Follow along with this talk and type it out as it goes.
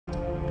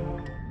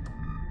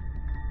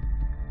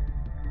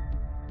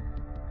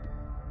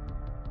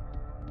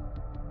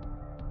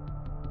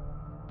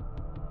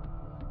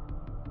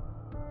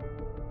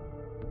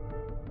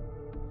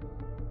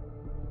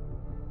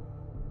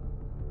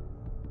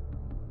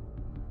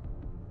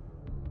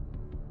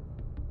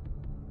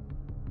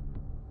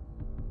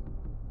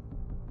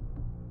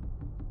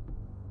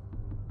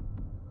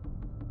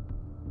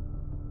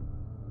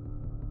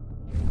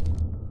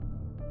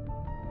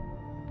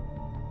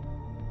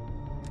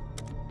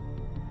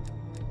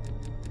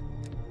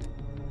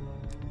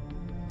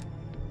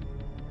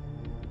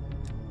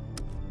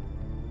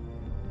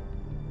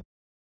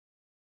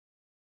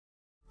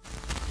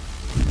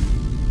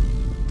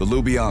The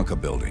Lubyanka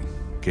building,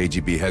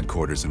 KGB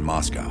headquarters in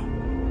Moscow.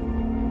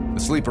 The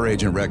sleeper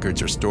agent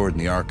records are stored in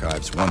the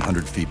archives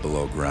 100 feet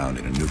below ground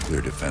in a nuclear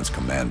defense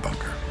command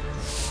bunker.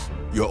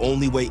 Your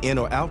only way in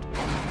or out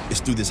is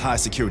through this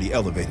high-security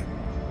elevator.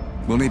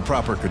 We'll need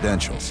proper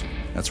credentials.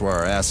 That's where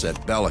our asset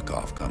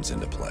Belikov comes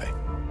into play.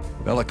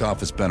 Belikov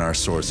has been our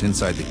source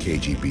inside the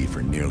KGB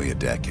for nearly a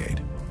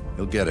decade.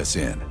 He'll get us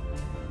in.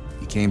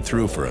 He came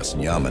through for us in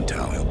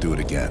Yamantau. He'll do it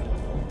again.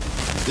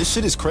 This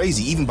shit is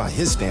crazy, even by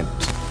his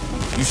standards.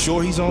 You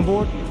sure he's on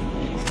board?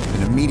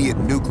 An immediate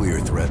nuclear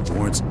threat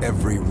warrants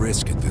every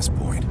risk at this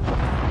point.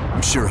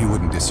 I'm sure he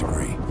wouldn't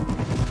disagree.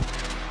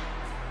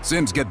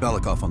 Sims, get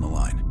Belikov on the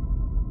line.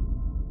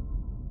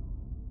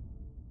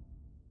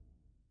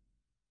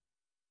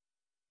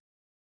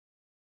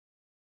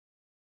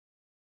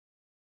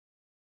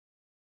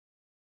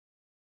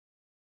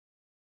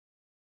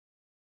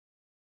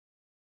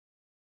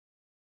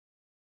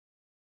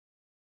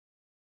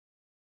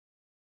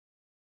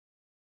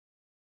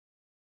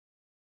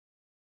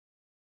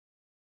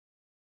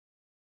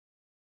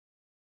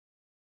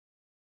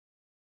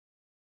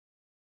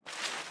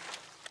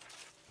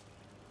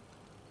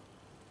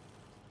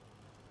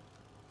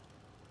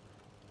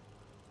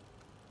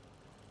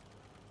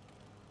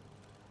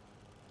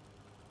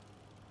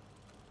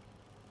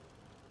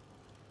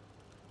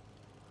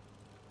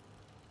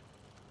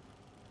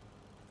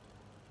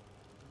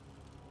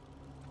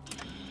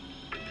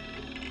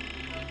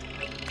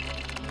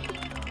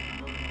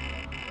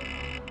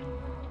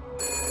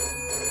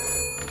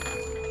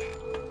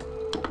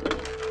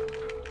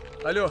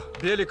 Алло,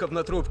 Беликов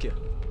на трубке.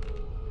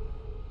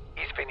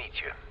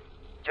 Извините,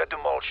 я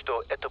думал,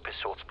 что это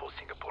посольство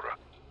Сингапура.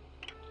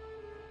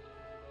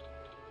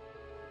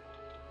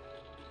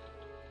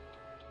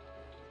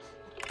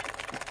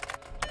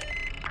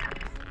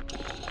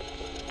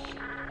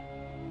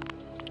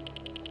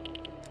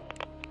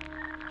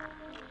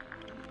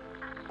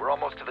 We're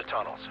almost to the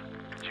tunnels.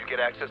 Did you get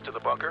access to the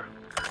bunker?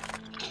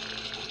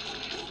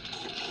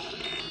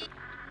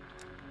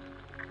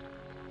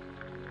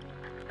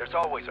 There's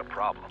always a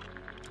problem.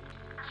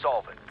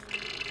 Solve it.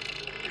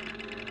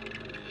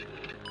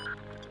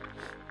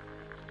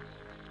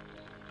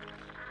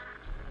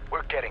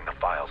 We're getting the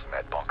files in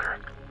that bunker.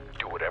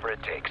 Do whatever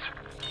it takes.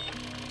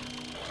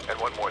 And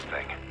one more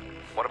thing.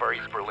 One of our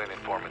East Berlin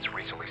informants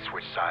recently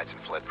switched sides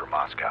and fled for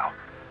Moscow.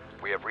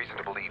 We have reason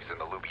to believe he's in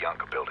the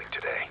Lubyanka building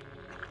today.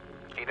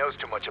 He knows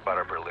too much about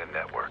our Berlin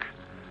network.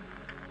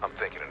 I'm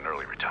thinking an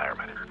early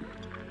retirement.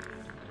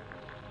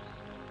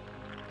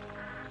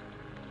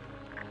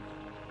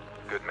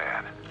 Good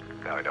man.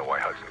 Now I know why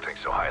Hudson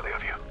thinks so highly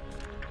of you.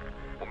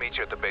 We'll meet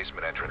you at the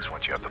basement entrance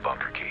once you have the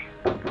bunker key.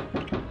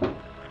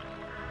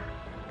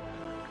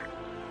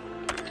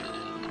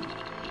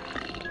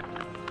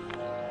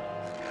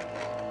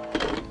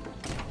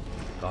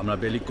 Comrade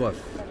Belikov,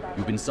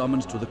 you've been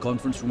summoned to the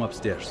conference room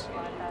upstairs.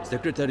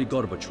 Secretary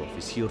Gorbachev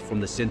is here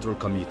from the Central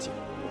Committee.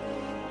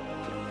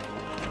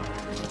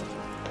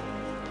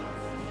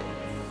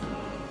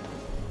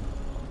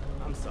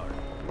 I'm sorry.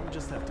 We'll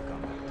just have to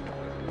come back.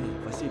 Hey,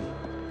 Vasily,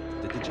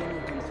 did the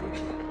general come through?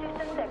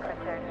 Mr.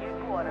 Secretary,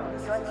 new quarter.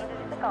 You are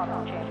needed in the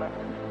council chamber.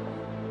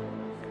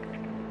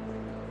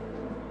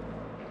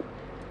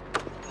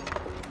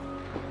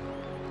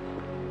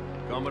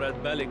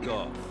 Comrade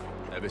Belikov,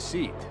 have a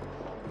seat.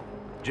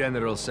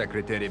 General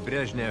Secretary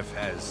Brezhnev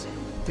has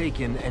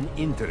taken an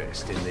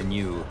interest in the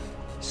new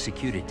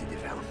security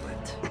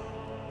development.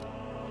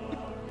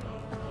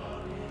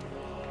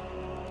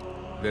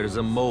 There's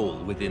a mole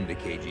within the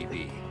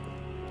KGB.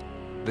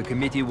 The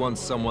committee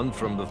wants someone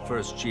from the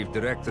first Chief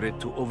Directorate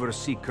to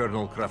oversee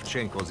Colonel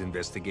Kravchenko's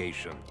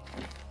investigation.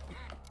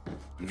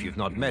 If you've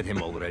not met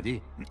him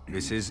already,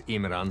 this is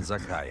Imran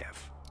Zakayev.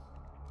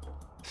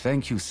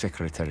 Thank you,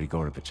 Secretary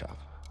Gorbachev.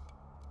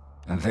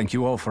 And thank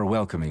you all for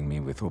welcoming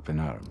me with open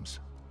arms.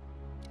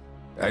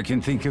 I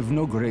can think of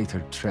no greater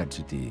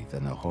tragedy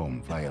than a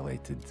home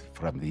violated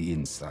from the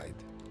inside.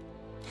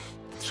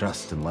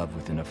 Trust and love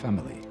within a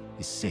family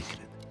is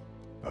sacred.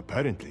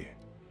 Apparently.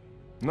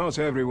 Not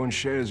everyone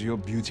shares your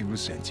beautiful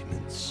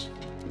sentiments.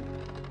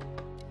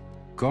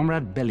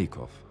 Comrade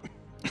Belikov,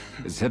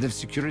 as head of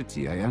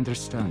security, I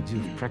understand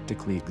you've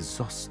practically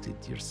exhausted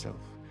yourself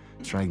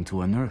trying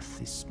to unearth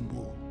this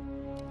mole.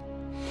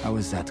 How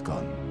has that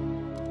gone?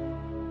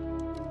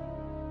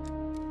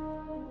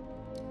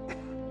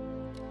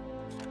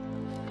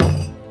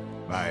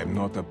 I am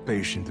not a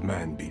patient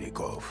man,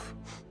 Belikov,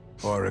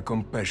 or a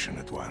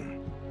compassionate one.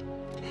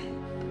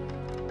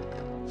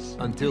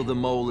 Until the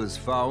mole is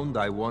found,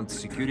 I want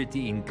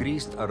security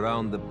increased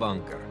around the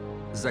bunker.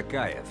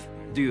 Zakayev,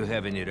 do you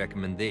have any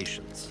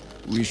recommendations?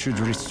 We should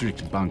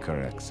restrict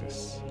bunker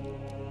access.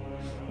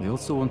 We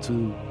also want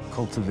to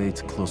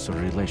cultivate closer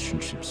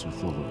relationships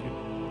with all of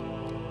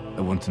you.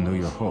 I want to know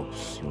your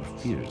hopes, your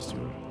fears,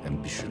 your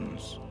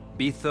ambitions.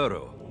 Be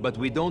thorough, but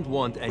we don't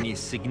want any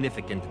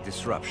significant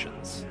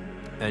disruptions.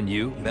 And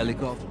you,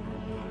 Belikov?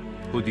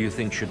 Who do you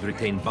think should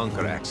retain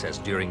bunker access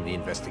during the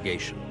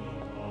investigation?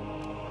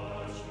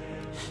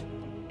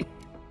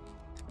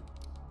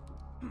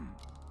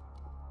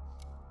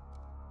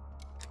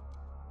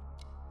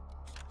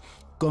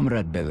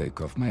 Comrade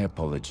Belikov, my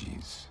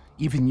apologies.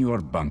 Even your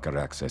bunker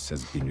access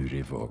has been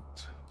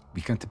revoked.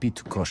 We can't be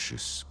too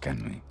cautious,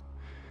 can we?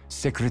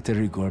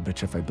 Secretary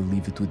Gorbachev, I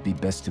believe it would be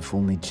best if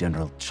only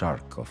General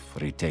Charkov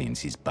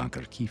retains his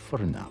bunker key for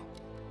now.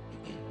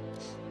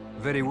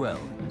 Very well.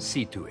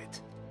 See to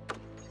it.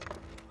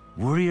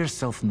 Worry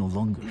yourself no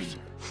longer, sir.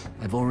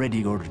 I've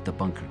already ordered the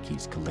bunker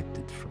keys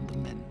collected from the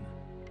men.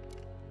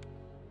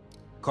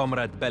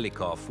 Comrade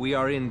Belikov, we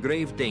are in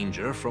grave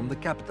danger from the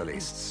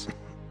capitalists.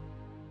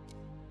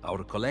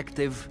 Our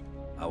collective,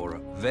 our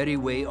very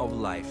way of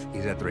life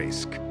is at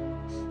risk.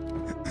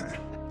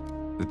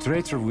 The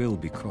traitor will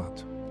be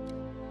caught.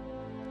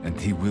 And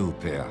he will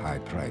pay a high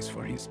price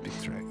for his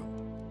betrayal.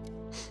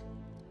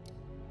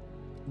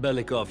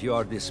 Belikov, you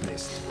are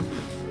dismissed.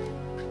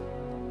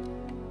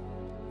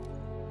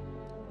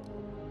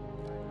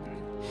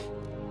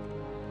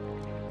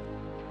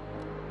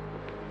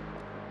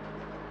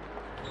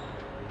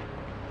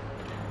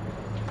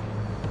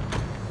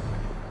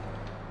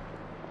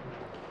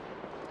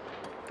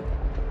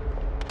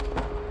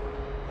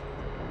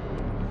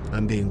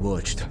 I'm being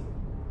watched.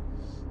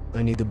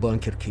 I need a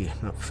bunker key.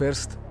 Now,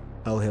 first,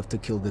 I'll have to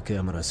kill the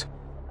cameras.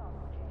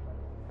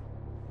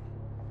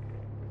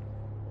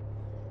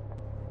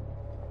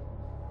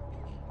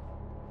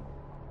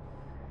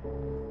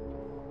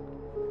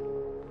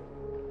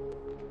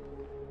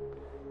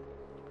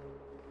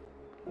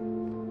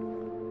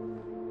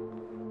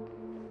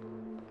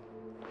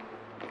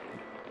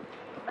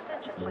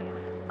 Attention, please.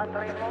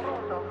 Andrei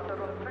Morozov to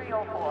room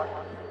 304.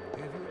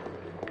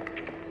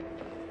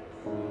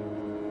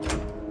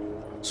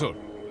 Sir.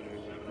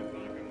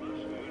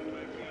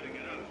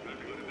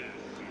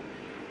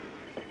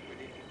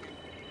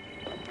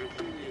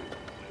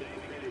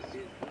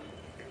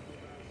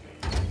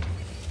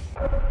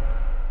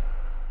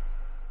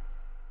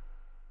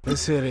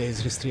 This area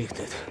is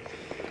restricted.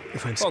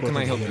 If I'm How spotted can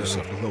I help here, you,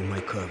 sir? I'll blow my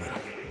cover.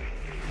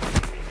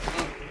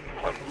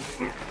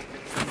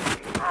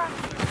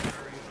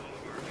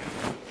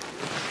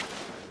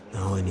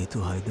 Now I need to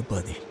hide the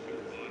body.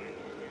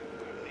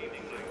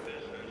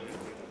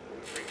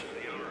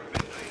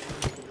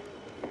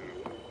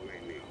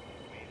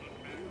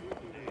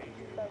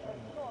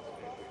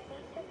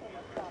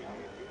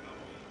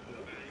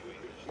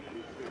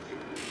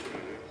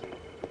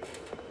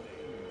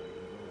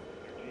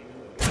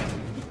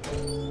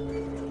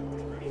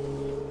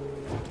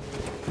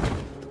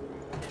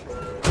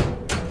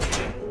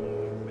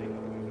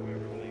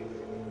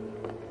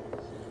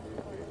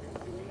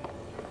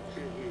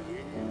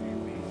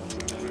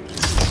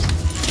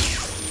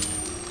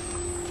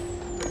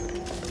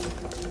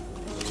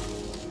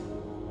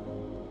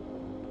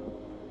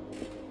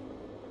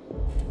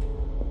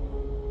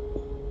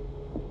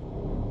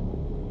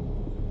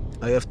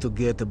 I have to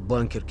get a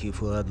bunker key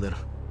for Adler.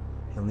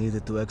 He'll need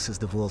it to access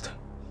the vault.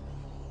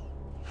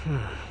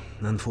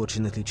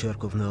 Unfortunately,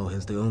 Charkov now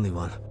has the only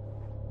one.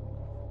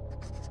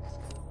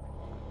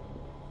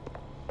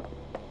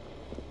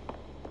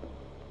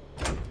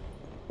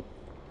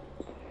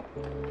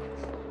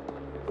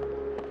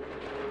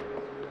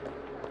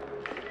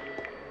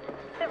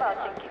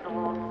 Devachenki to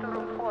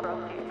room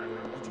 406.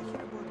 Did you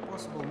hear about a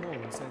possible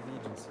mole inside the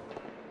agency?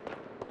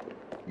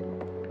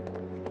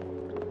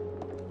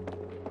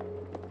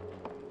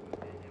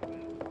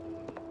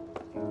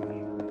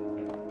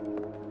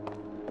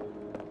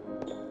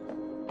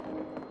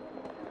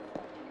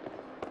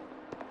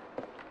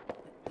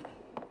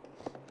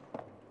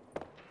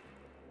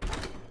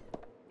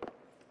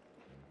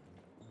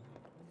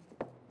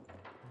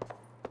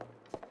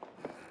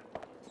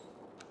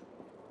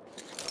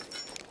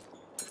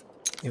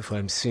 If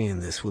I'm seen,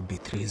 this would be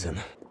treason.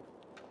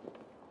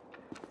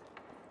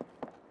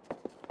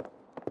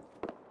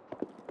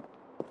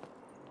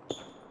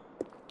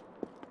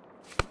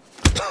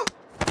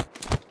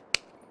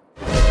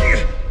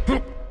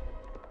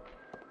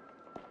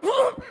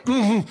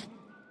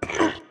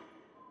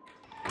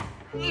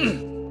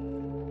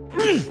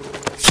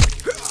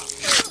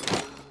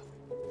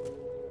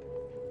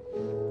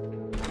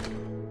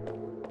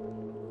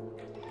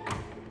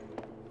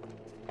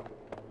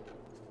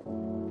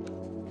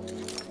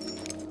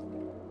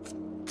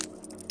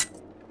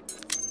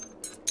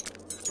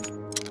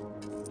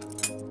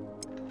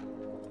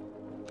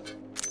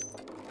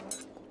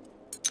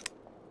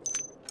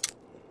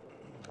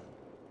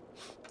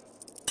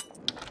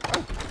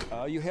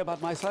 You hear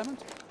about my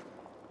assignment?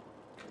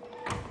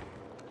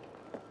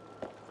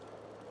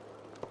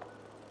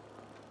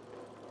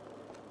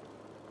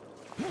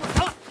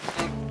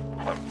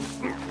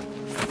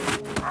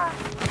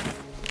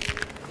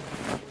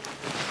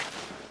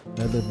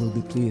 Adler will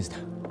be pleased.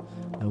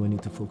 Now we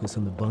need to focus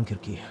on the bunker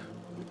key.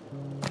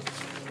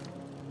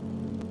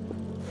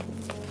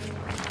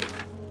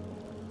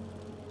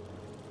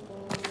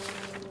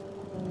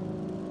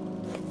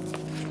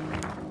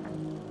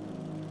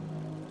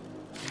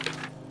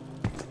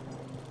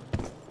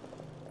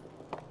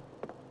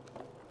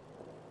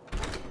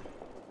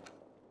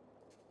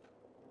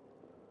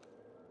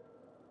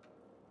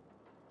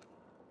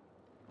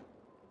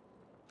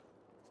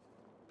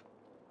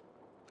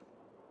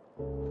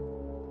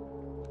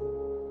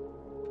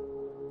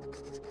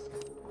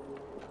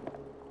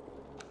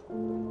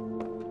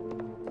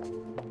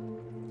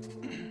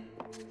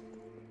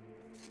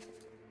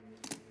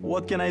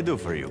 What can I do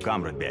for you,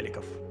 Comrade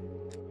Belikov?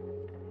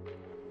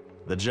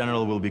 The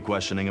General will be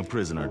questioning a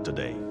prisoner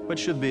today, but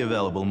should be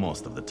available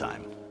most of the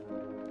time.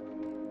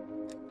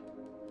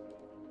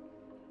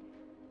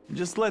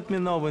 Just let me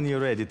know when you're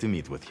ready to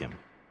meet with him.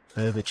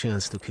 I have a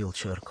chance to kill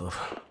Charkov.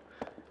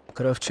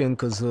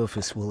 Kravchenko's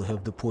office will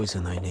have the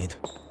poison I need.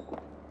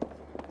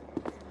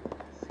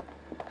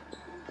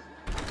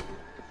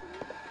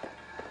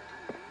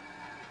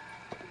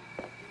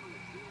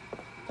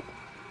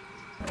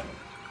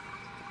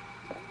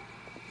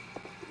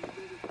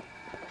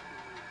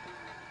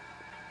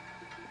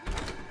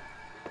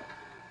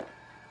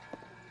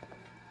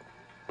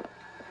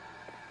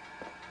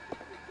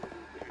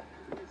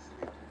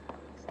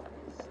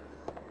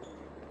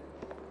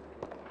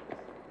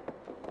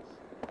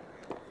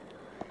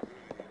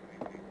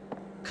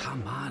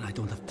 Come on, I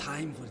don't have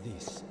time for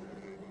this.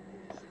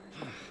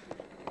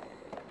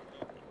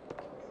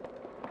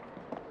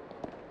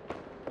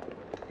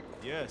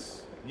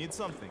 Yes, need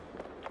something.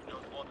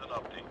 Don't want an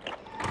update.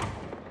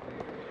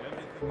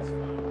 Everything is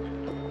fine.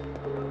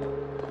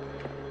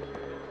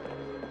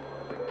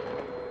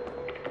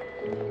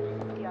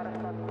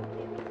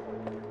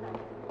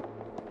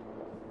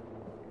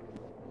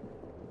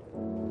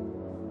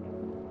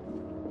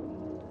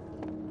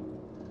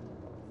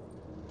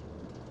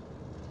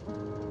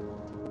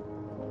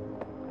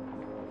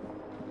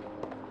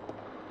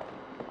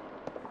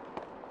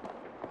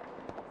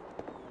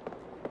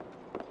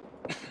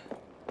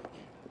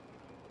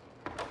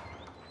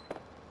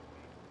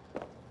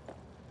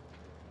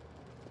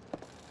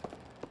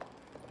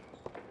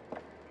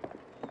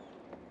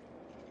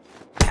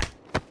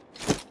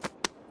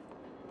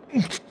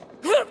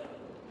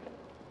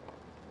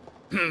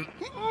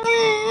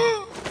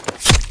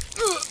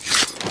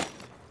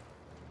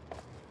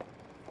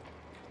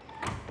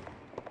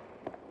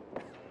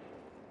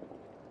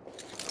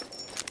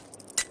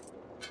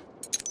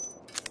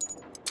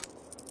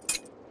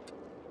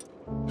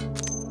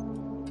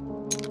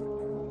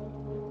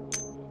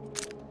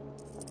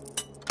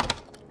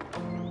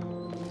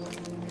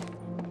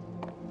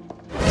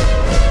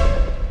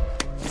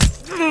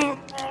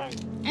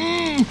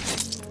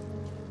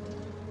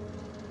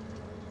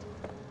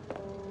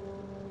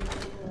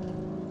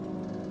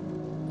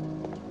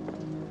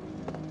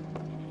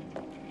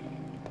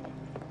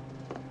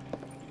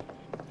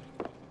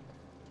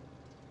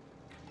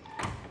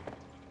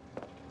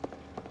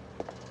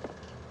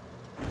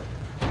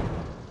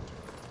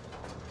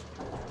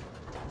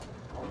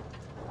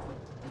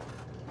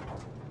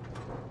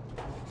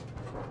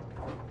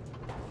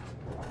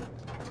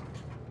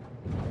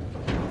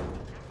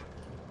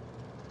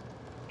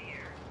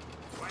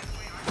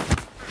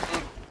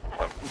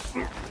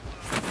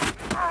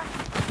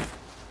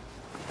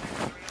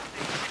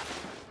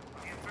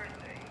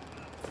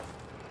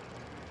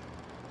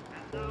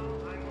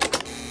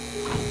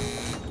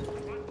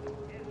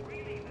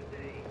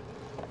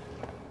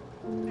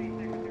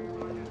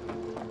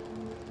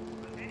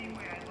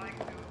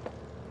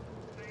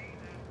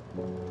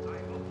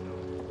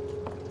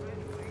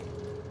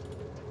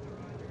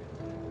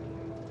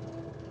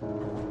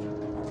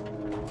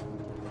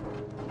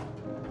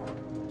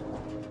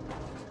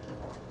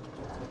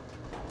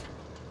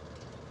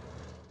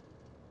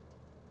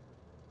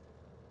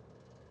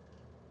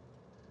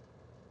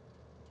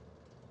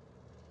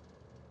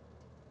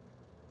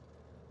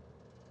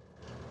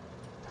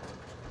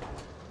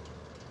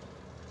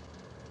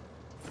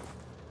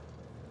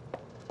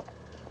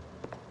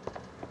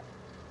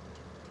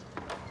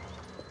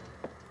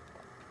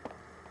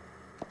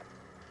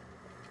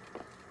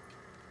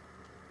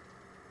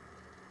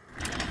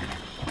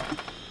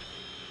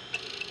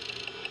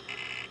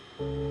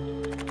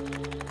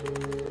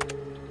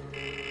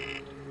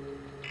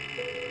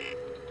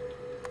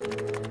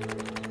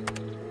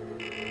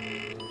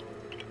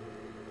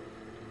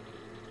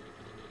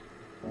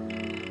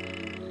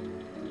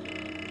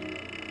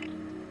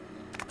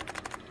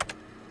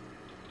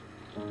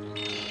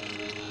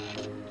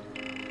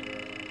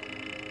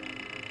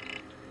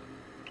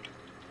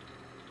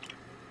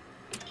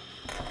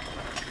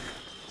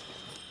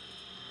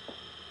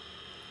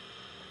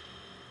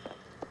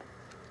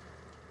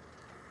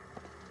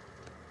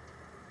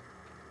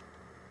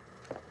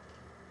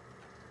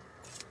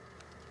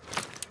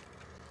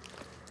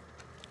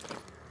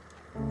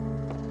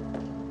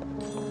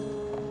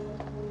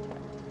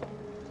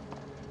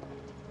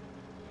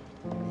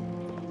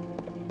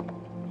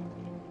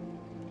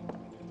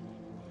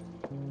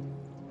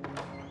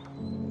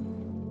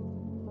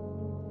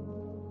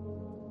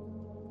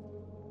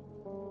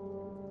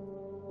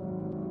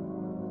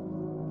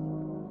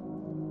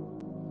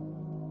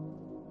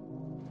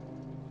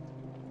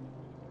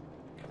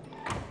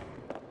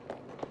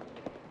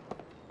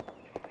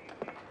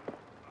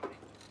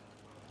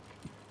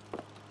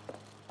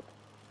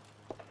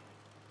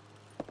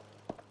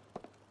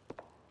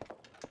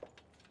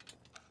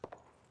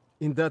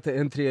 In data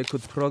entry, I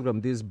could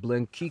program this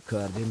blank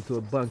keycard into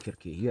a bunker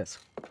key, yes.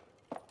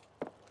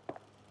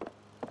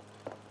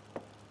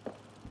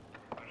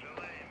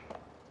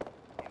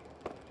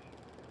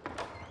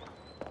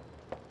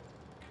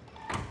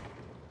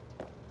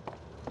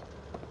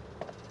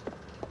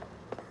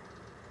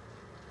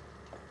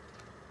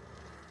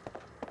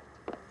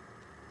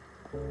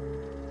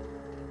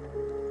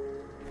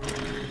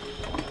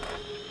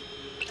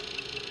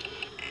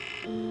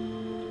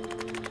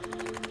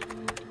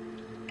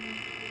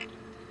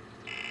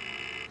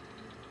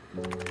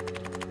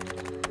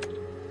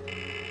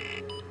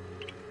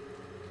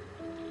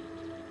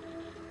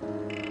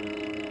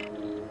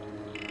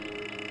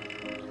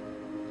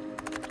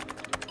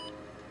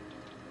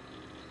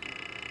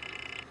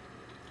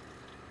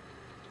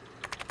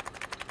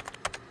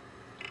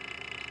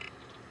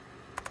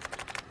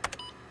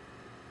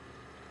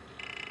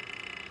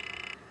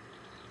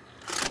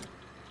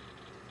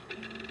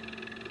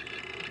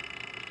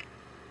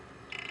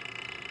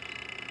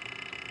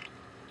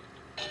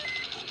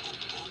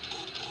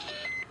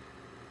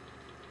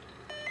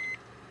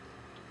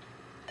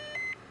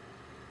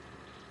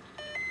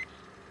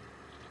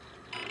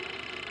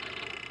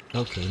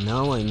 Okay,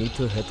 now I need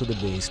to head to the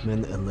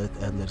basement and let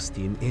Adler's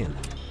team in.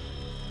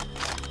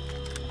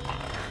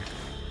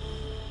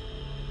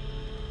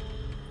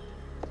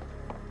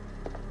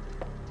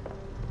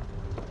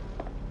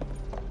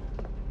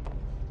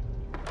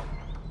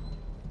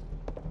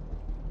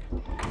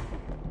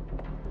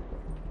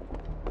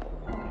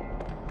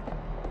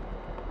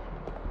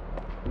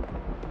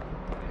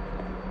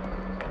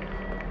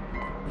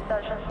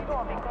 Sergeant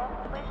Stormico,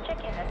 please check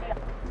in at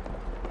the...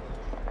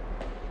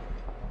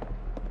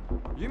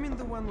 You mean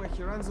the one where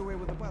he runs away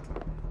with the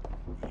butler?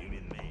 You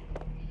mean me?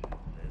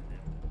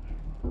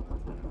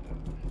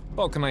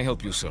 How can I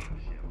help you, sir?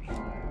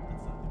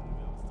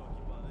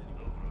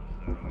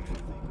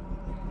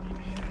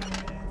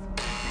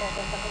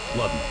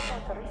 Ладно.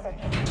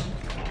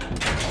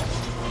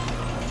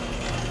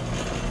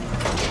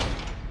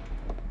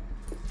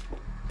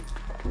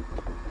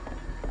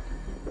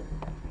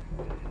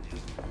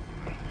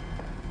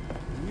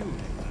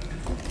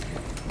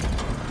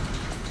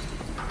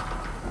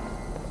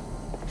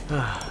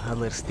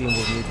 Adler's team will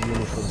need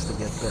uniforms to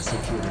get past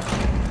security.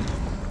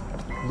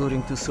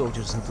 Luring 2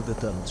 soldiers into the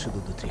tunnel should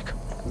do the trick.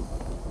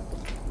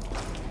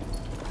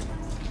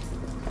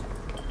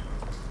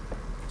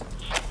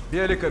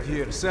 Belikov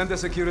here. Send a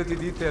security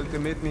detail to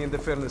meet me in the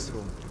furnace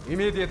room.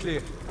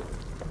 Immediately.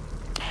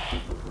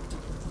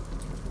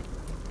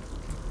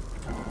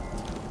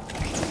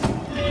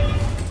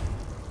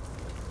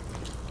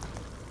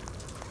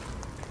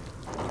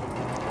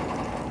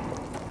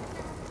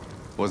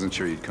 Wasn't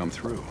sure you'd come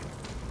through.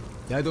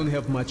 I don't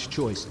have much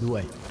choice, do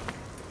I?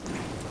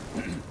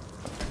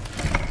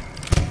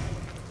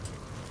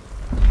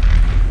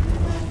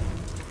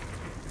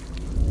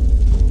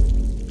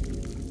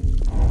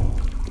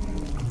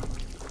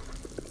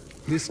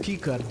 This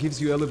keycard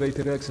gives you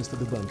elevator access to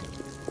the bunker.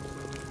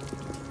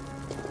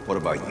 What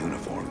about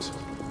uniforms?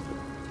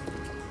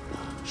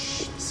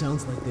 Shh,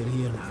 sounds like they're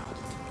here now.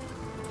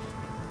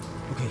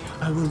 Okay,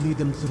 I will lead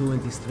them through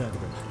and distract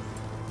them.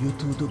 You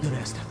two do the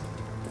rest.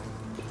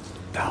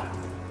 Val,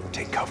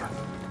 take cover.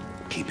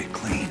 Keep it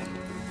clean.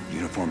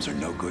 Uniforms are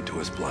no good to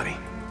us bloody.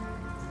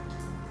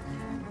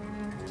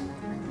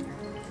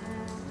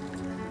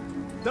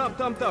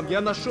 Там,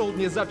 я нашел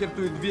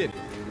незапертую дверь.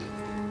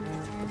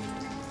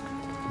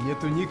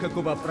 Нету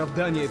никакого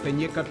оправдания этой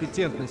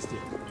некомпетентности.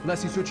 У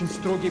нас есть очень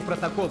строгие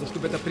протоколы,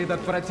 чтобы это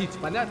предотвратить,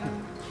 понятно?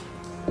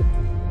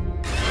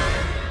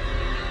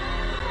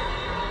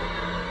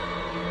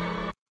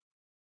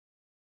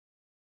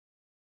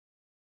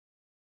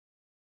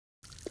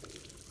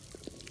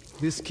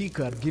 This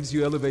keycard gives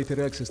you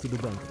elevator access to the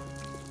bunker.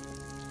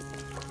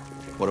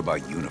 What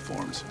about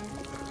uniforms?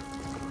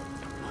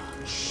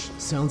 Shh,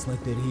 sounds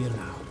like they're here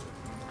now.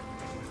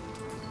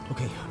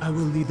 Okay, I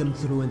will lead them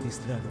through and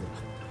distract them.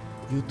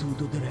 You two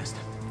do the rest.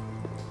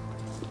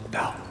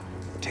 Val,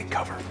 take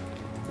cover.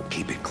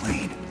 Keep it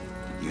clean.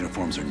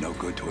 Uniforms are no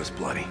good to us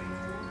bloody.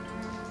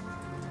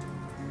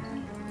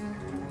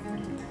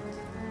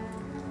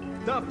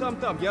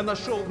 Там, я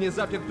нашел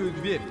незапертую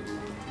дверь.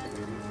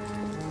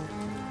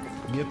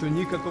 Нету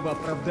никакого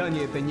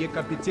оправдания этой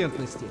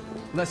некомпетентности.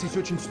 У нас есть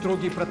очень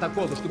строгие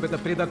протоколы, чтобы это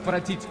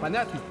предотвратить,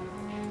 понятно?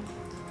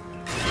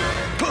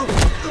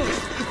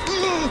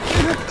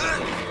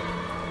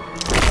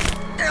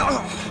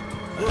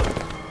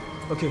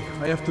 Okay,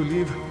 I have to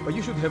leave, but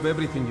you should have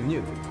everything you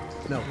need.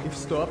 Now, if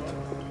stopped,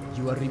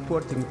 you are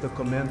reporting to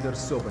Commander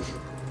Sobel.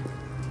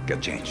 Get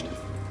changed.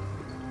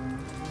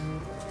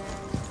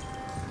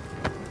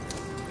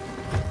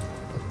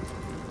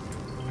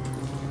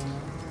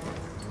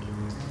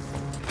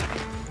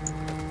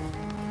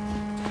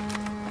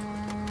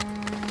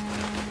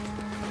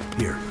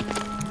 Here,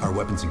 our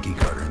weapons and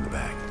keycard are in the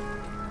bag.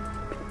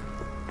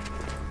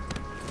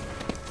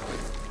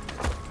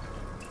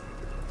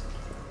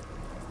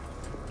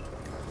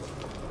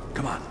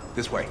 Come on,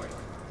 this way.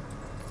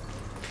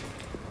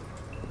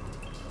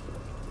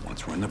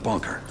 Once we're in the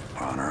bunker,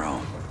 we're on our own.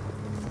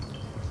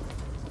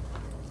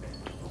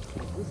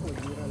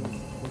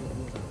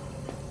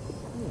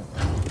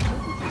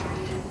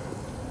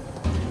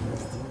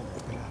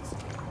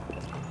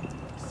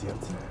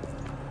 Сердце?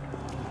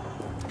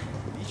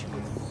 Лично?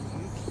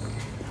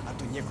 А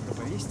то некуда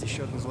повесить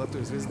еще одну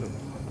золотую звезду.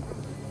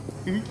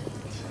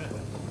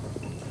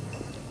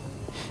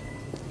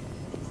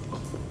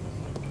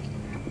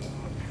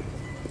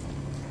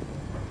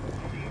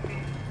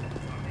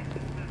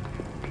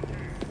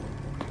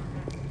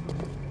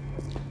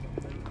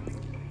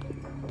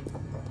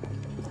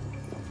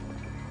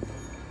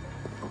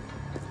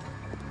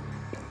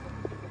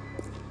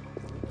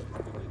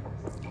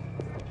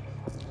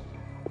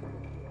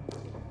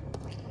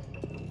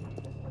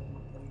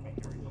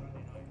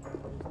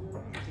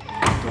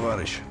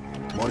 Товарищ,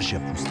 можешь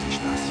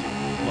опустить нас?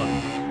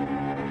 Ладно.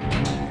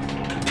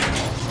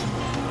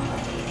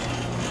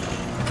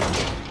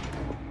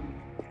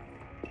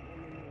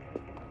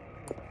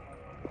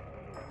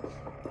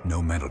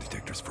 No metal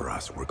detectors for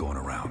us. We're going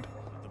around.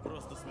 Это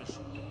просто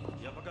смешно.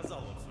 Я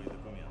показал вам свои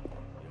документы.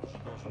 Я уже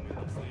должен быть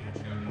на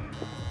следующий.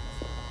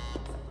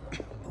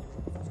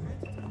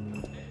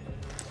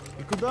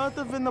 И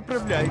куда-то вы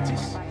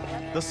направляетесь?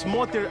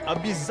 Досмотр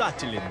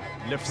обязателен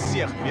для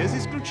всех, без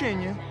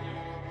исключения.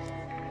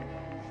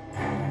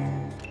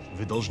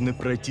 Вы должны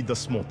пройти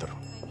досмотр.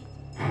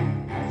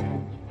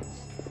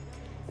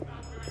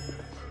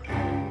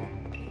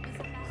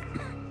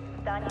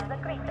 Здание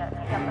закрыто.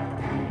 Я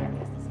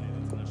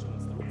прошу.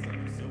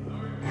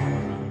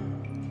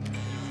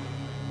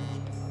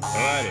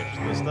 Товарищ,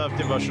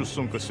 доставьте вашу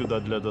сумку сюда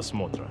для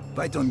досмотра.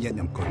 Пойдем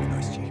едем к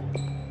Ковености.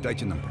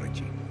 Дайте нам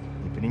пройти.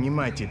 Не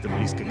принимайте это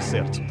близко к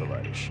сердцу,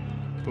 товарищ.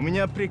 У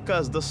меня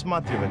приказ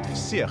досматривать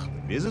всех,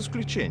 без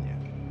исключения.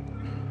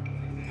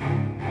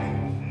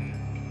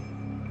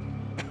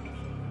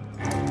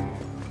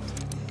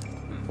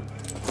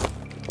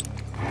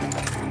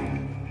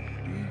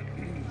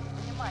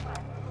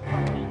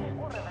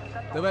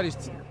 Товарищ,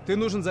 ты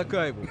нужен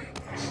Закаеву.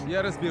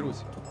 Я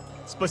разберусь.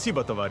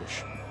 Спасибо,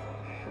 товарищ.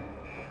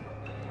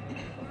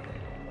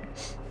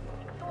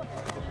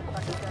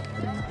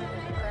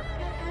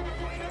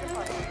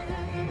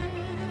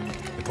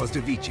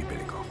 После Вичи,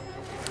 Беликов.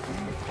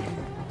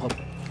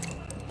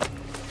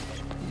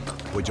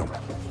 Пойдем.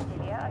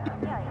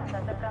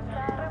 До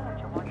конца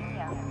рабочего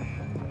дня.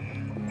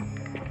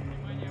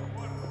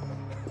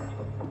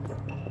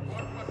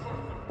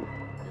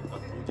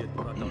 Будет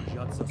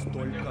продолжаться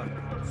столько,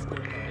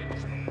 сколько...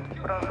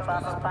 Просьба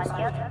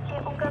выполнять все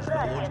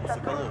указания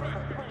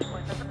сотрудников службы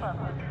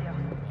безопасности.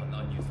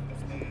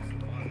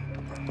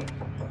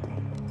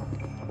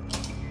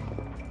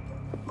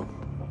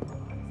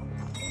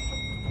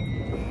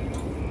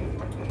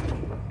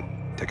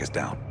 Take us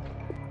down.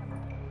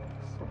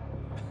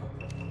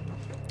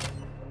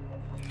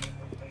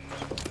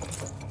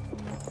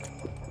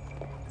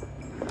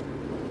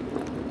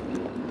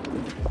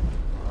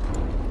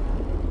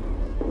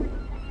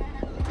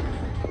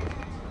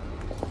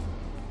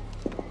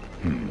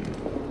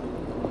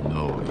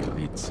 Новые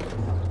лица.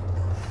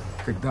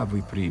 Когда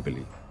вы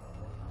прибыли?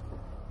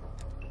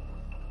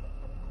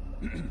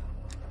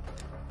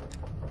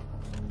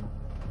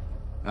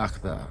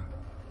 Ах да,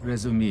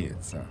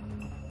 разумеется.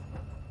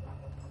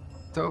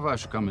 То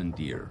ваш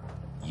командир.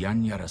 Я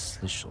не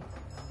расслышал.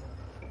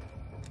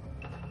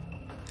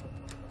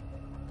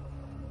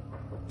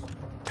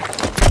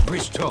 Вы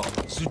что,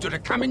 с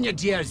дураками не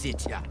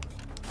дерзите?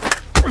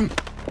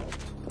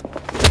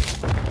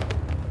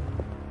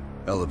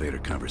 Elevator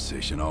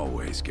conversation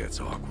always gets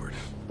awkward.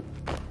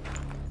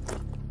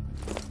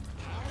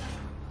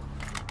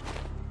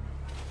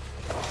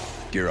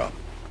 Gear up.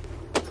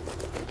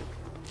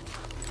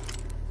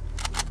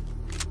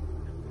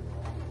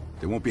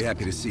 They won't be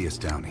happy to see us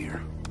down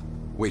here.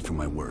 Wait for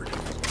my word.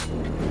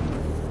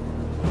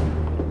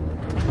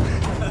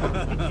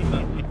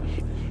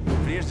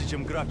 Прежде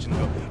чем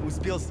Кравченко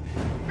успел...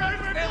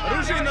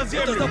 Оружие на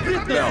землю! Это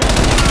запретно!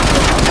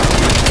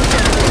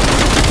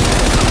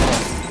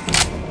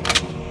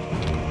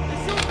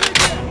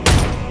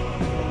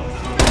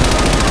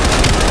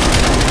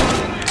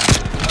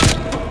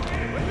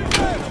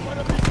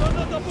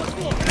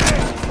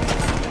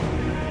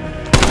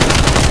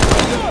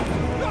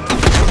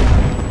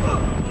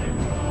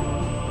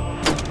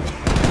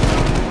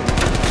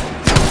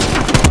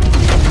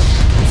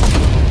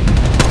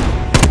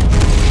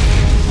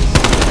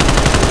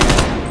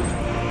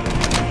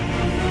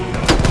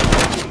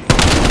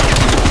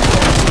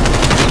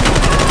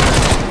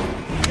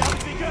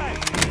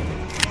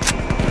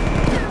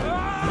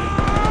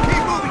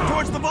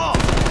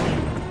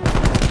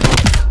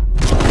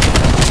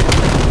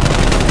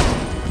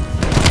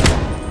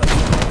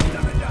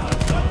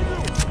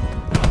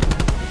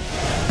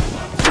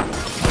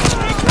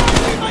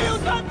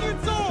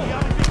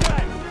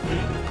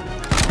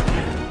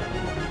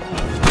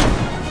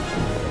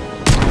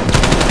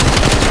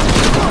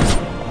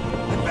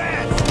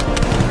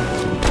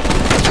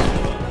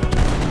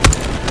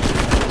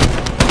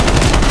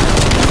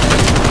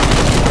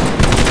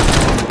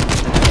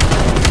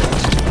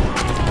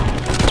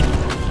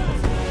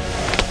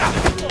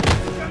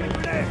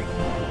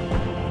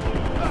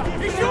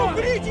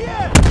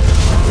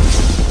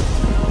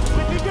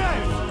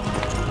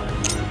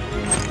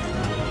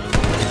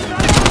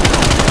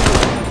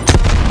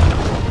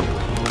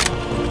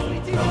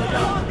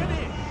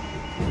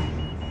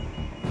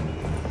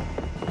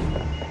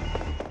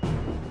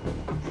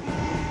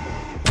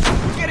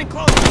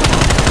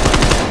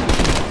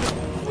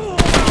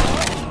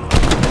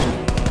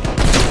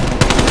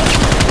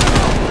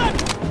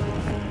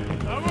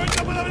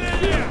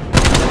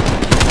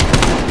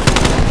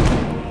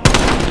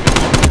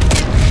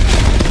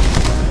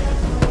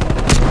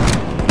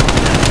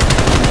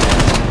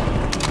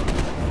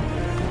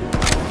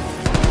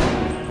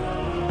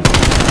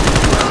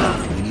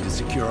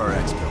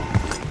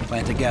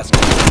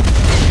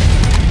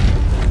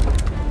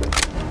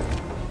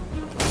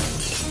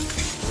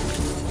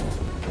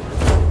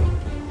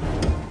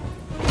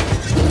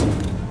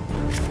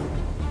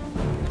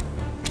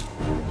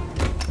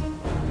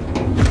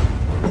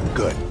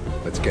 Good.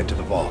 Let's get to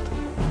the vault.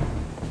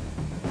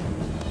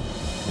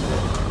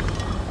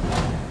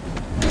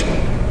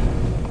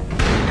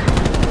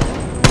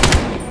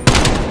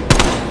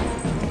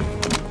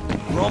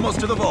 We're almost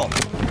to the vault.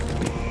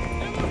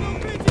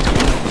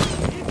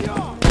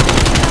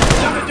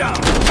 Shut it down!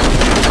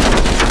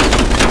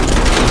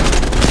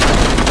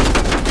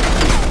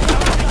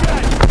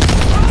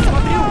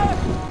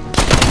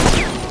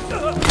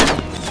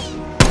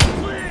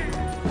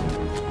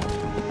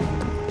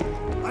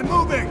 I'm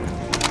moving!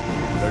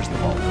 There's the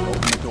vault.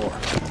 Open the door.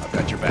 I've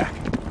got your back.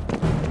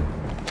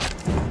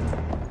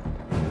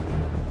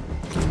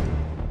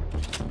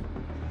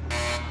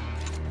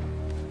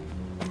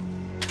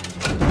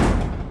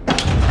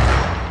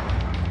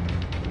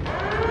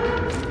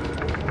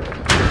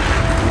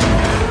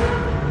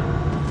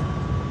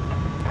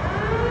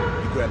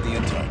 Grab the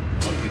intel.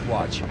 I'll keep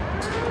watch.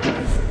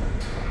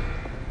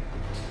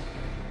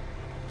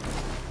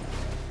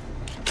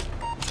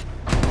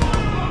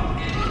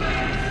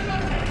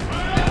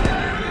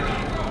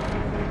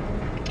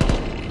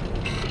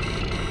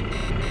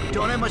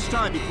 Don't have much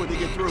time before they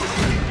get through.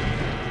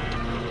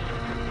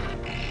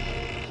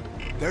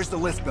 There's the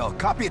list bell.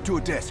 Copy it to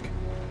a disk.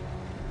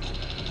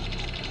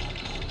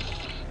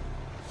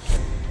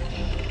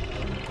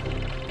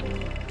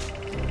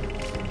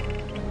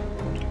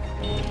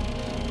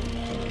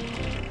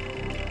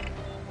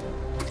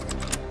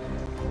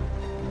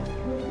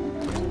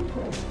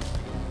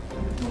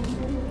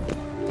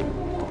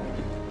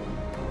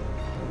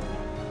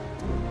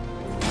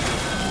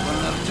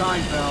 Running out of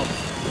time, pal.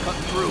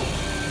 Cutting through.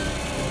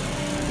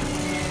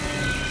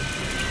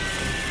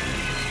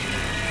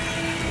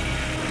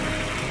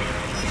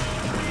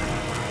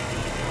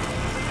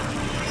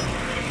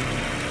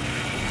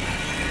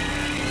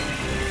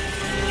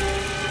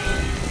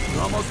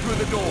 We're almost through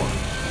the door.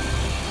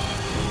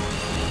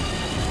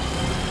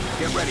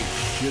 Get ready.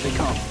 Here they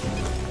come.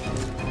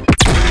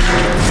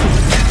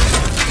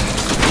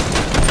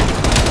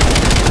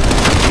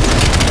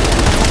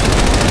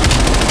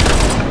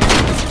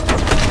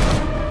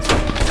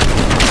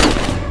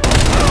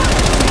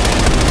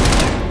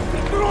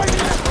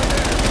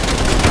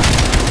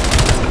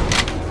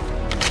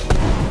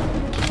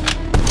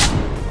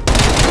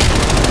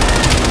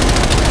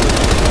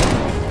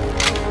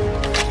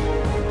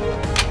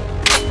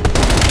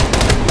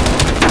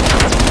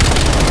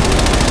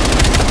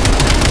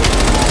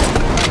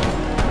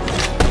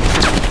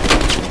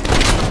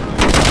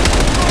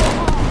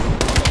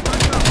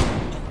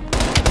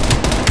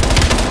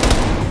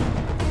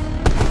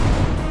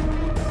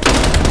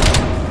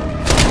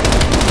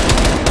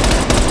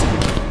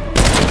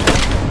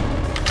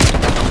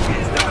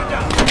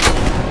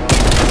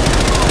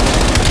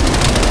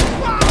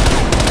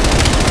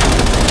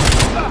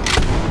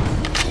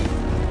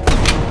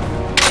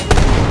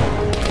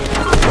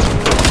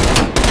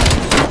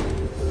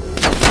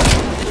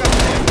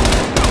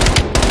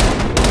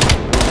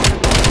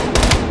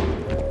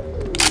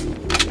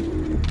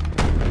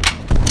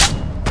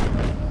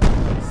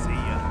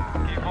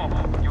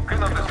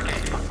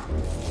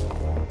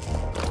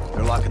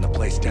 Locking the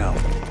place down.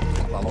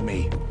 Follow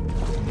me.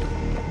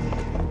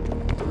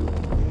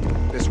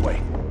 This way.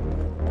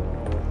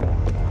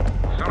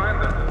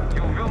 Surrender.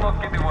 You will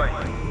not get away.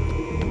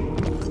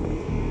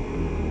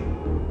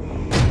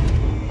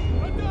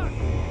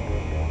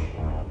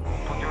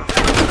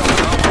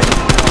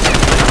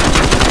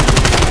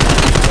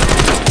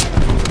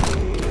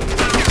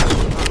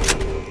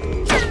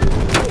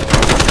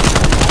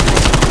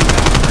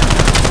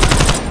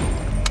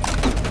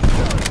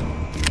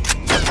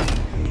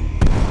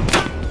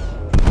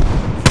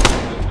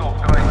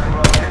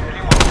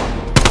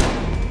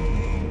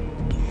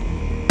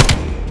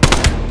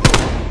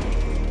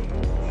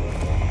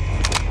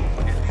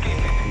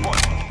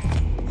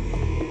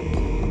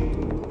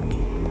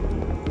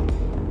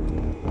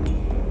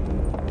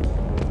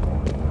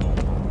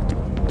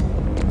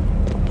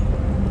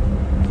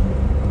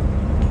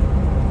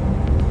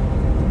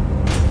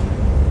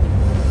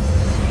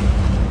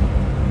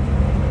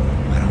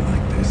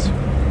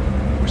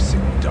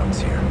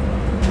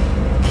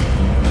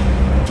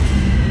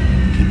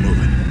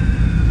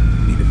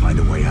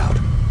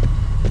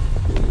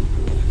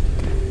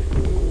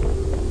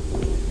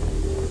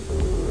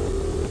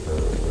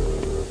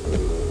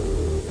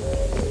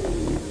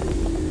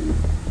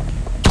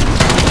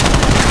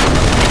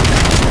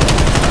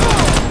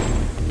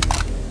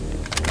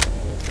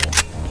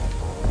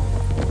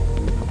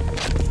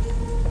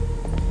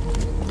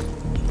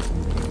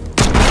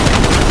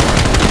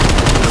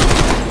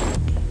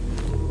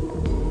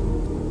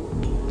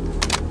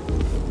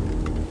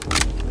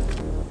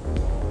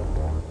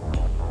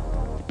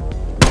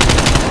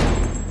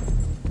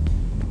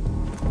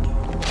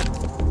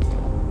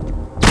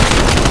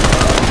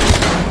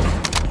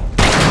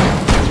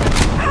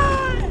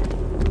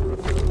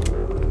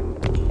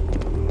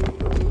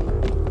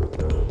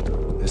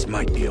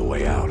 might be a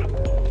way out.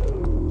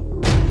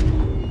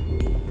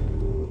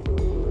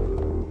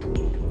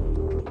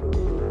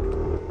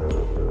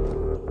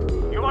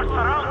 You are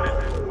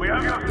surrounded. We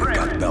have your They've got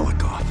friend.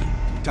 Belikov.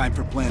 Time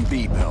for plan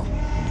B, Bill.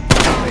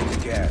 Take the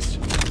gas.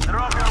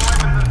 Drop your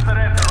weapons and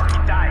surrender or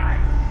he dies.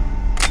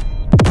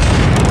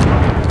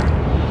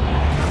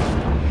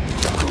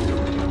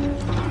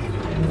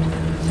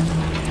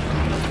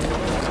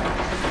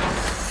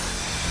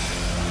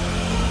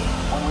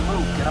 When we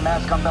move, get a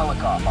mask on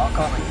Belikov. I'll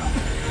cover you.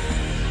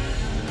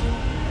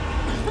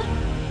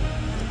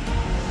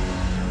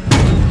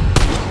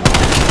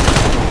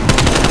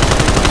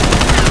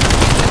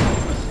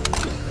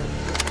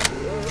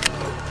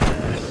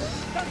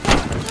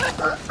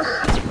 Thank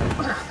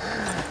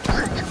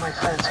you, my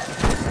friend.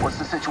 What's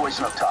the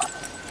situation up top?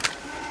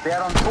 They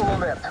are on full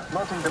alert,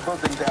 knocking the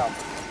building down.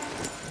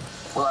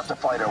 We'll have to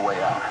fight our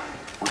way out.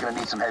 We're gonna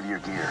need some heavier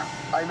gear.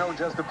 I know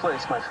just the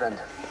place, my friend.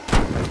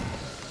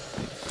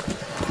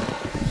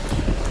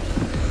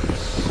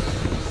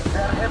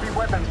 There are heavy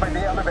weapons by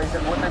the elevator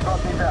when they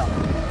brought me down.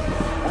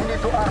 We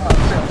need to arm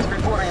ourselves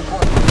before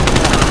reinforcements.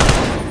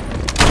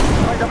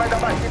 Давай,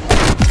 давай,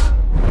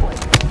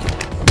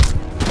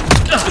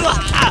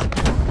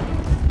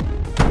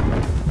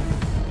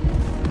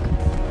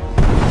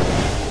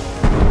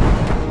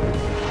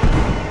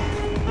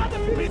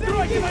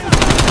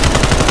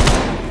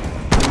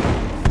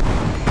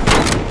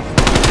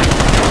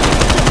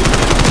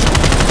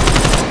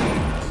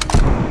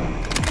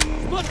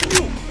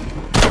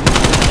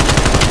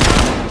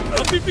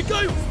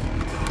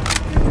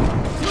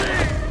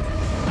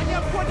 Они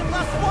обходят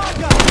нас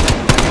флага!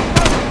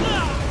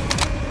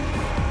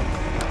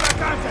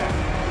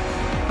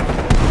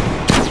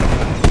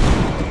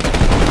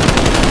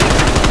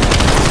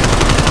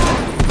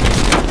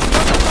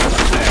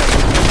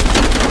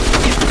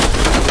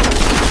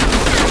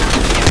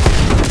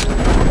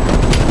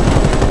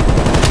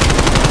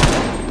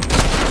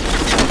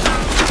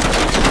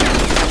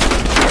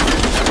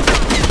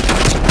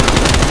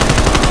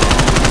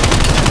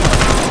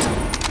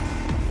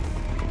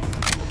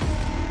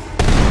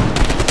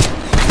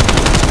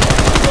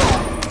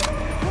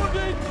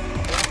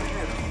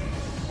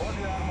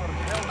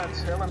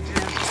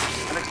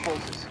 LMGs and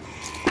explosives.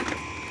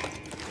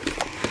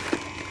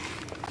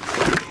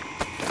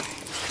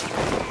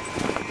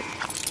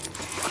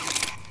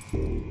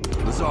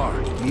 Lazar,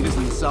 meet us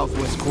in the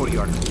southwest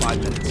courtyard in 5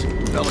 minutes.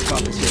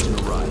 Belikov is here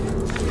to arrive.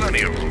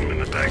 Plenty of room in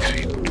the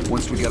backseat.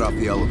 Once we get off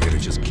the elevator,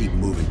 just keep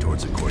moving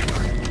towards the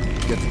courtyard.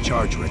 Get the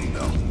charge ready,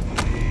 Bill.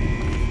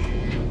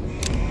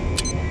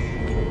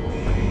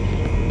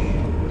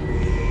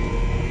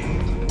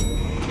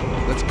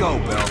 Let's go,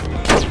 Bill.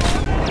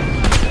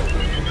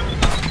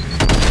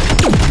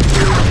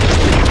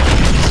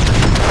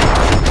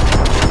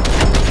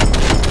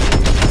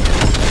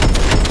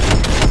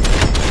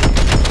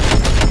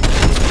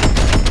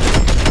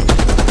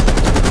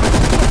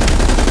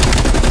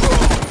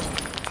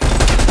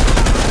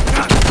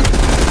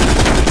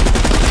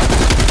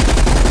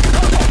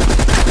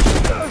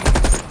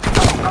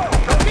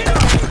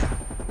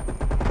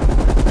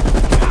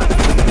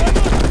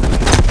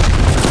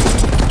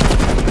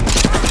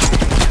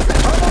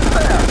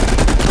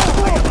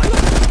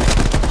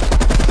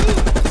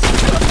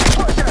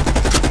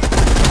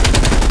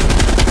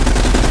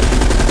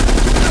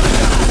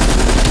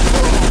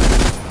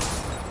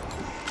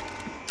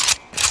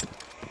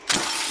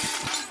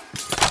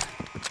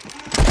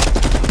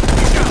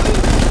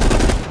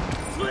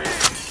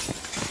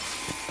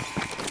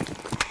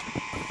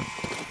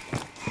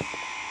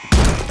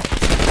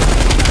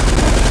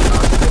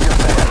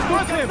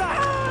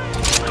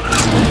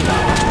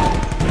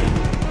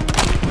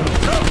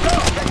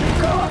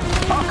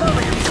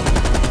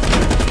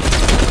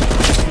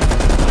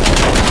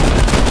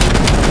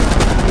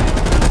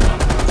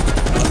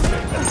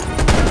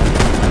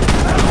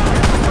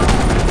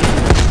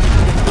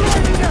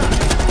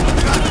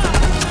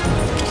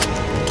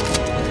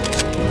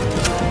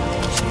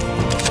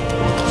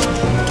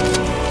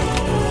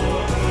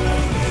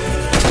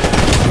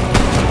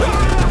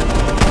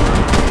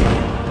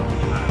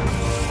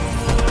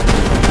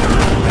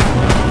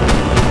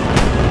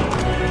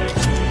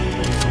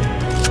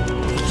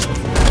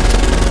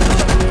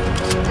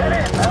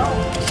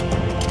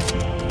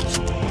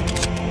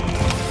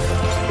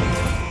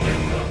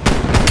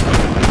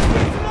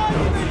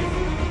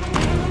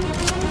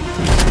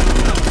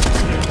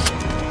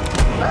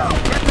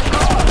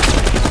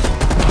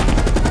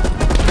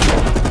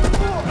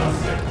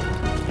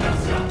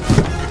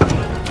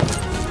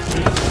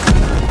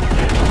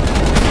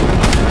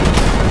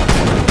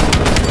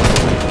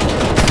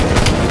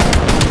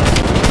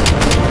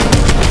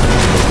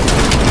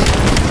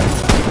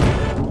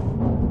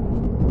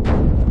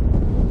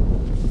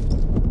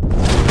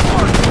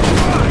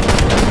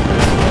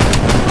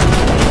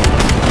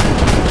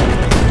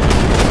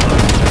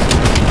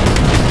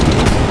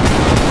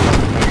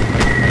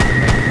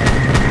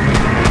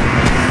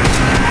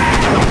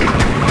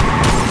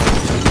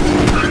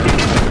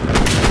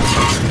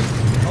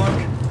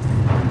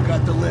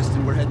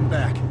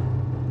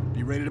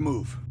 You ready to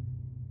move?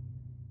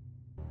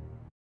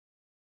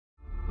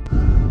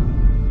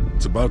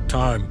 It's about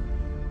time.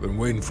 Been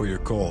waiting for your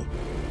call.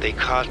 They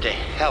caused a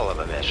hell of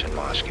a mess in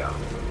Moscow.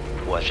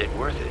 Was it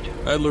worth it?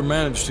 Adler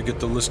managed to get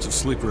the list of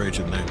sleeper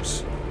agent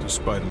names,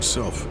 despite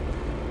himself.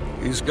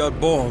 He's got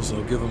balls,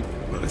 I'll give him,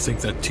 but I think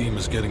that team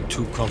is getting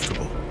too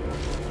comfortable.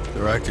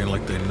 They're acting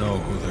like they know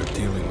who they're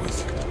dealing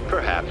with.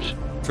 Perhaps.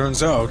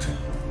 Turns out,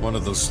 one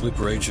of those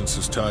sleeper agents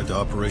is tied to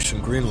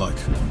Operation Greenlight.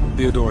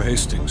 Theodore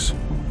Hastings.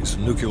 He's a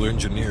nuclear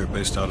engineer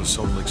based out of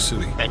Salt Lake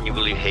City. And you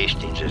believe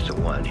Hastings is the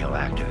one he'll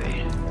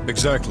activate?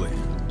 Exactly.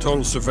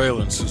 Total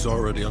surveillance is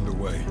already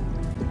underway.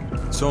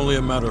 It's only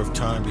a matter of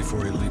time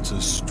before he leads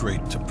us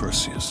straight to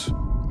Perseus.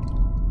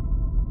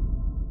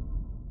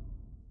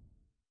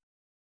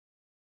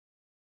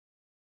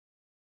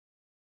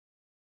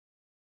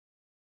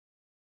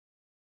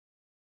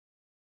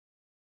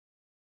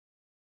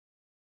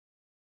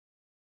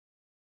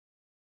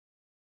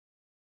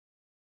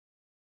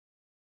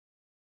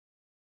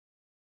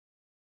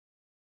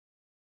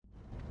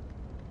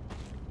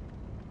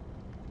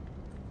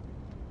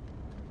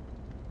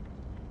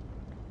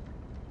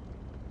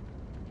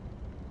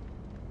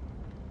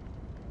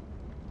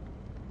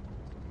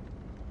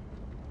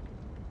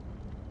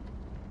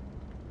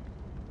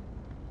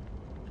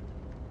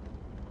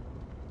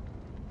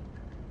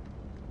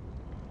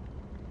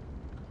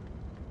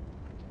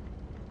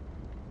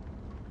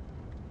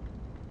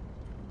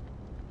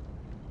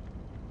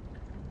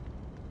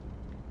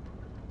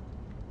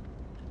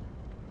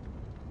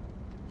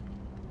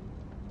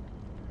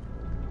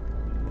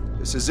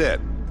 This is it.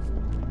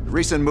 The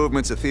recent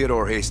movements of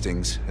Theodore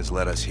Hastings has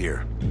led us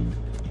here.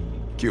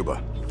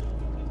 Cuba.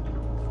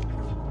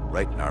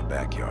 Right in our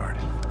backyard.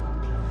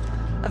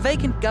 A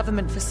vacant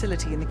government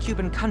facility in the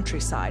Cuban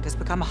countryside has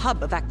become a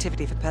hub of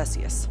activity for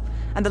Perseus,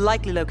 and the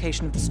likely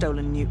location of the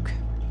stolen nuke.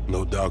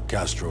 No doubt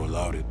Castro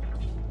allowed it.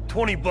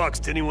 $20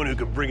 to anyone who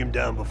can bring him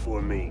down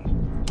before me.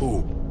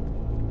 Who?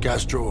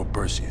 Castro or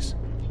Perseus?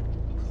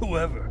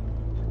 Whoever.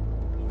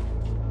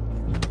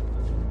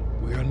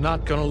 We are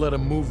not gonna let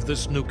him move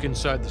this nuke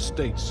inside the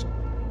States.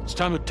 It's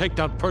time to take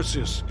down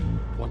Perseus,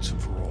 once and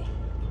for all.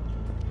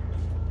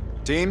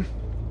 Team,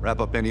 wrap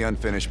up any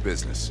unfinished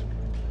business.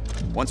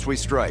 Once we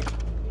strike,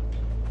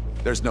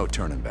 there's no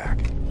turning back.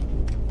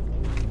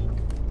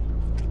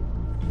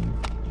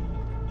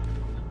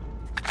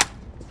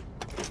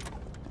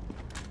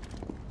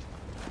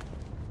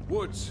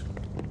 Woods,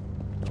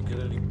 don't get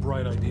any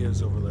bright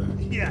ideas over there.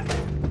 Yeah,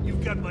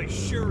 you've got my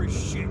sure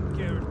as shit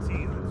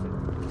guaranteed.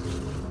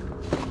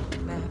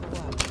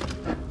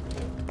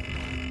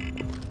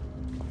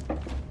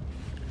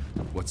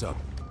 What's up?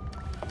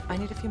 I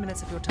need a few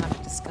minutes of your time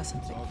to discuss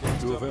something.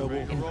 You available?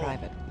 In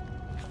private.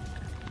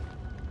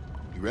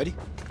 You ready?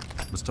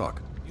 Let's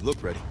talk. You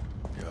look ready.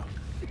 Yeah.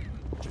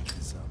 Check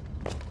this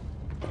out.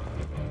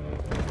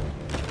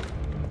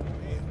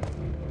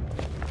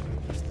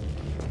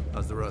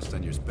 How's the rust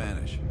on your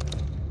Spanish?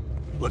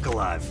 Look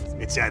alive.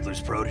 It's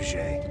Adler's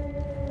protege.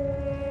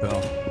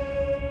 Well.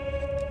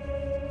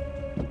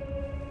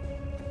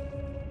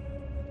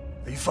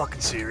 Are you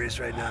fucking serious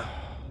right now?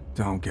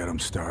 Don't get him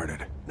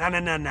started.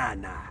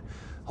 Nah.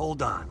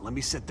 Hold on, let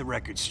me set the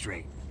record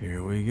straight.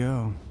 Here we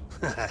go.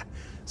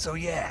 So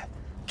yeah,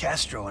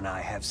 Castro and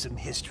I have some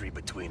history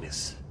between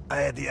us. I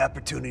had the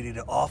opportunity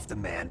to off the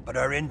man, but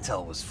our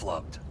intel was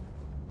flubbed.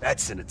 That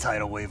sent a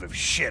tidal wave of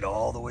shit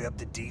all the way up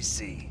to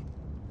DC.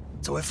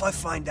 So if I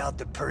find out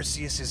that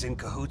Perseus is in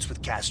cahoots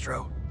with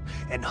Castro,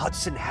 and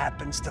Hudson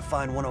happens to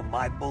find one of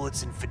my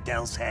bullets in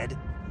Fidel's head,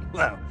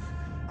 well,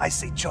 I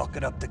say chalk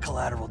it up to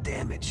collateral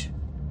damage.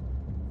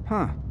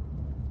 Huh.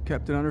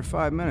 Kept it under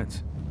 5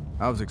 minutes.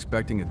 I was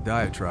expecting a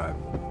diatribe.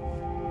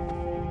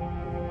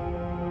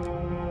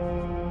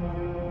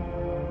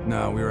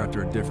 No, we were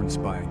after a different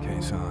spying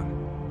case,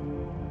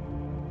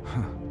 on.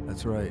 Huh,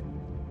 that's right.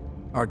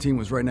 Our team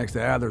was right next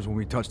to Adler's when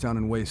we touched down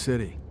in Way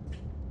City.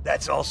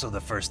 That's also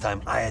the first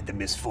time I had the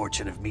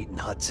misfortune of meeting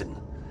Hudson.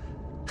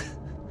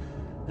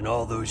 In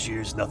all those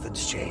years,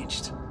 nothing's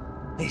changed.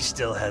 He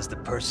still has the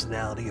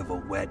personality of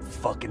a wet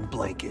fucking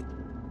blanket.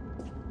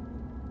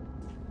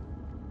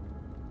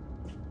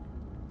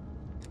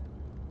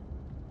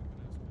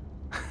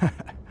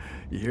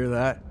 You hear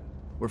that?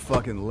 We're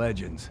fucking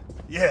legends.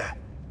 Yeah.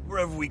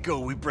 Wherever we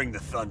go, we bring the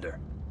thunder.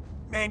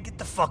 Man, get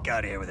the fuck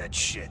out of here with that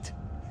shit.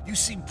 You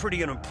seem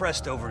pretty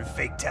unimpressed over in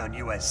Fake Town,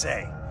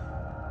 USA.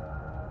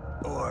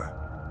 Or,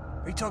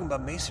 are you talking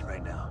about Mason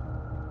right now?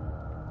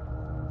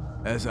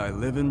 As I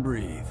live and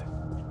breathe.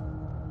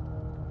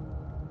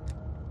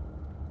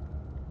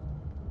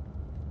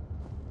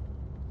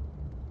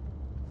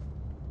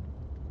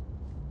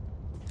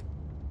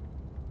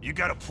 You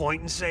got a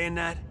point in saying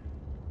that?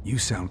 You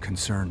sound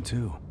concerned,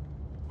 too.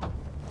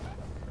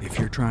 If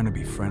you're trying to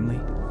be friendly,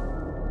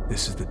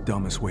 this is the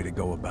dumbest way to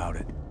go about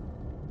it.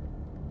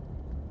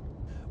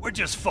 We're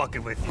just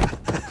fucking with you.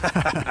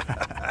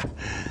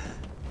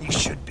 You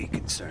should be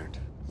concerned.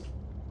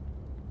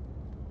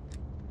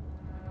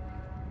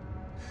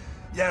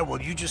 Yeah, well,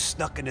 you just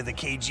snuck into the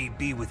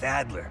KGB with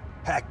Adler.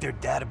 hacked their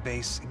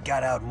database, and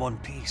got out in one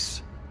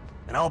piece.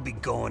 And I'll be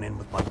going in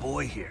with my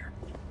boy here.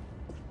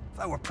 If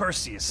I were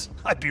Perseus,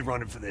 I'd be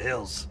running for the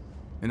hills.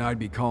 And I'd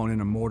be calling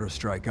in a mortar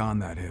strike on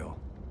that hill.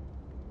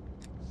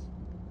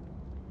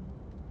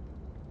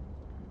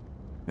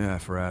 Yeah,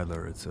 for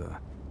Adler, it's a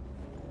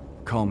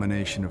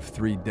culmination of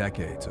 3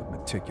 decades of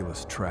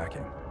meticulous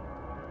tracking.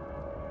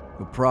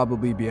 He'll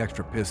probably be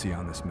extra pissy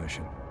on this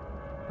mission.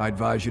 I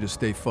advise you to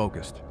stay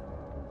focused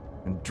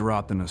and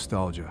drop the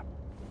nostalgia.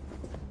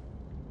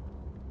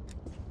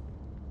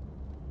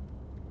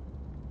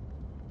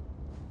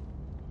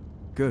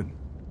 Good.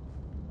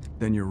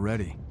 Then you're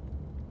ready.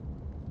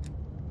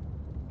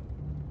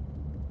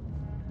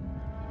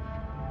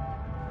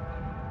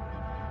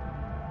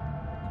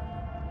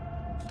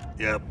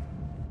 Yep.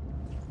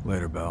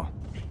 Later, Bell.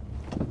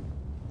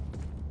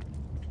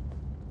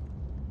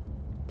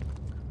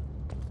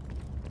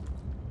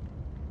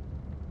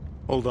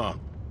 Hold on.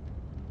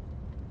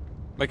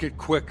 Make it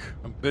quick.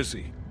 I'm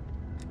busy.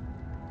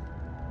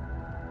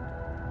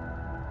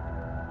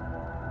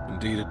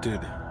 Indeed it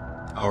did.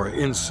 Our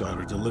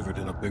insider delivered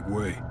in a big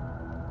way.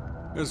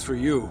 As for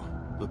you,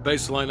 the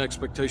baseline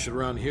expectation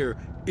around here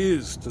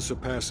is to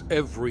surpass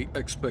every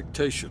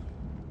expectation.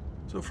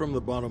 So from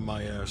the bottom of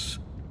my ass,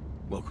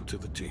 welcome to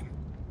the team.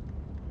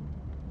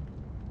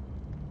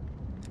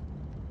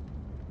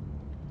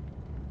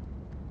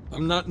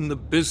 I'm not in the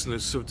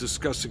business of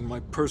discussing my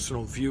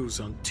personal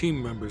views on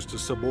team members to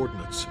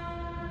subordinates.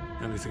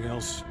 Anything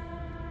else?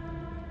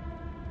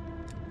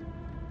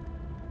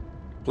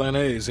 Plan A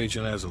is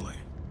Agent Azalea.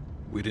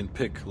 We didn't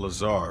pick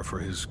Lazar for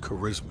his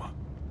charisma.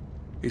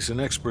 He's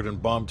an expert in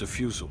bomb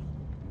defusal.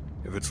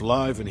 If it's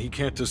live and he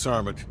can't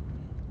disarm it,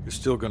 you're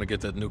still gonna get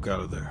that nuke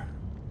out of there.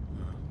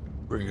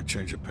 Bring a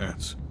change of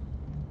pants.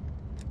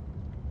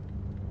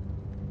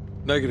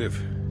 Negative.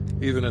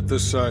 Even at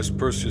this size,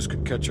 Perseus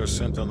could catch our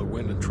scent on the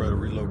wind and try to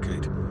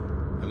relocate.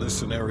 In this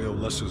scenario,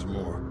 less is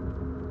more.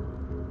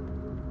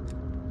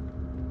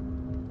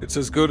 It's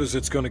as good as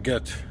it's gonna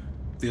get.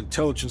 The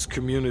intelligence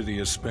community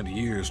has spent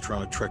years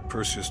trying to track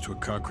Perseus to a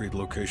concrete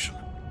location.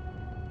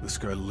 This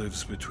guy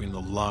lives between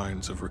the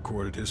lines of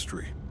recorded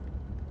history.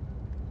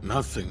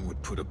 Nothing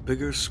would put a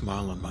bigger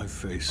smile on my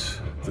face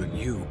than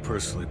you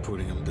personally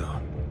putting him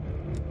down.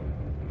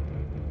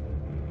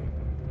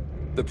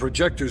 The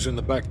projector's in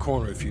the back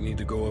corner if you need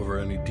to go over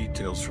any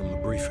details from the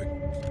briefing.